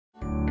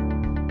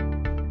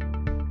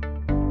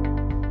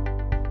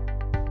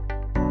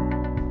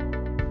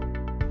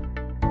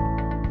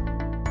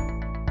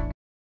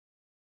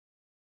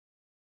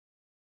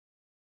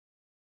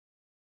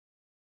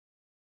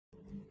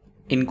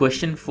In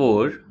question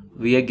 4,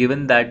 we are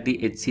given that the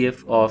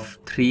HCF of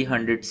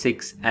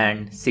 306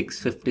 and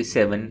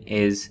 657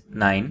 is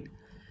 9.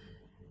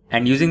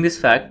 And using this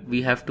fact,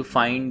 we have to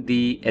find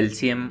the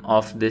LCM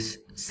of this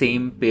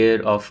same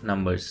pair of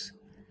numbers.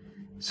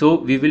 So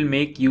we will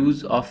make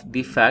use of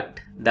the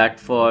fact that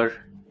for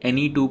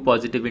any two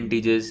positive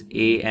integers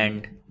a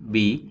and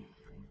b,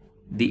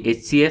 the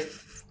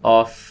HCF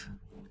of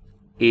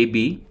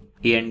a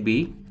and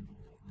b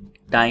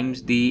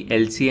times the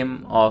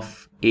LCM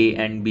of a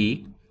and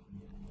b.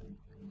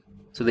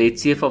 So the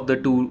HCF of the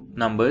two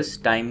numbers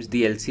times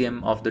the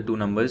LCM of the two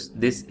numbers,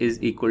 this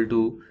is equal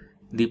to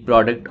the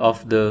product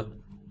of the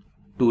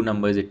two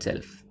numbers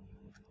itself.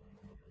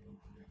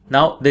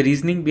 Now the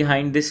reasoning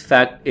behind this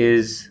fact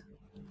is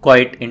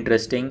quite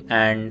interesting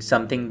and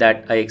something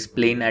that I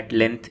explain at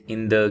length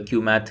in the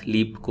QMath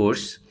Leap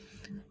course.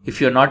 If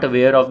you're not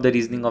aware of the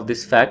reasoning of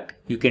this fact,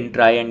 you can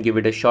try and give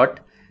it a shot.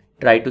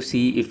 Try to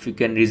see if you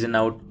can reason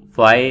out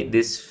why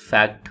this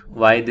fact,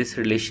 why this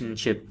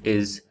relationship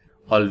is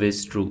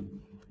always true.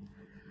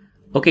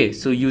 Okay,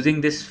 so using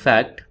this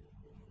fact,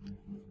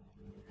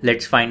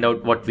 let's find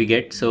out what we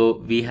get.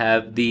 So we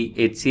have the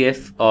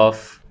HCF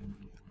of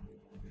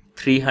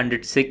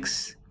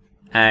 306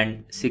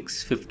 and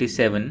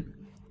 657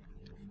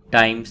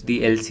 times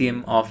the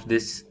LCM of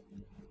this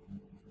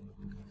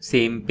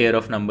same pair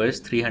of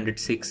numbers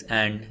 306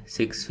 and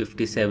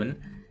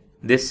 657.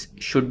 This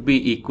should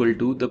be equal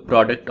to the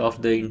product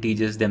of the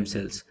integers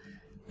themselves,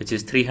 which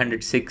is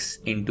 306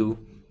 into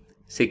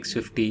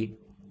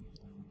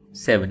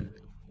 657.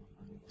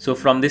 So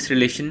from this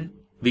relation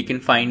we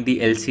can find the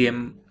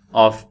LCM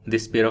of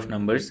this pair of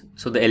numbers.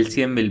 So the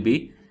LCM will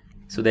be,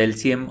 so the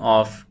LCM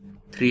of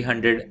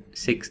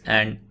 306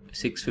 and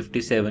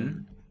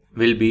 657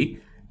 will be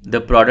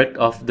the product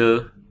of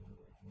the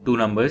two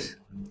numbers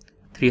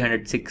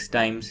 306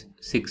 times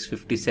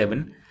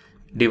 657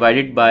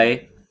 divided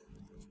by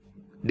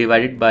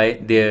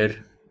their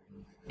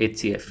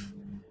HCF.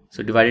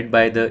 So divided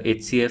by the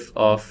HCF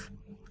of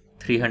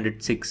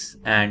 306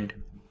 and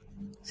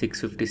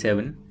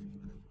 657.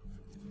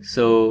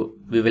 So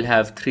we will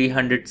have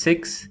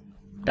 306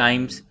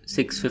 times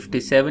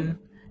 657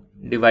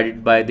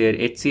 divided by their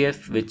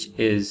HCF, which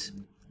is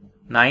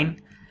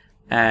 9,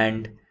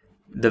 and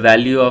the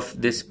value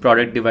of this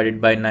product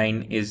divided by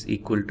 9 is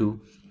equal to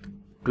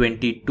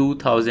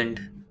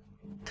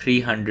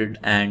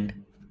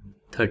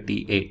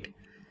 22,338.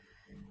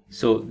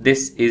 So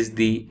this is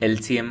the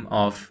LCM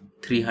of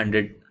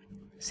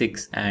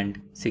 306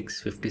 and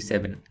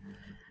 657.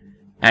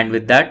 And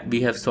with that,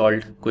 we have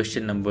solved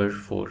question number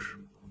 4.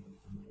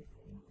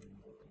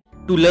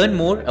 To learn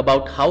more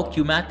about how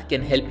QMath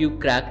can help you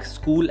crack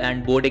school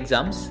and board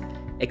exams,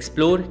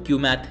 explore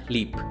QMath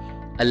Leap,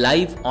 a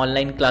live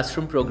online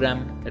classroom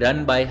program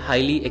run by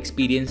highly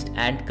experienced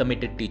and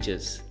committed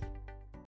teachers.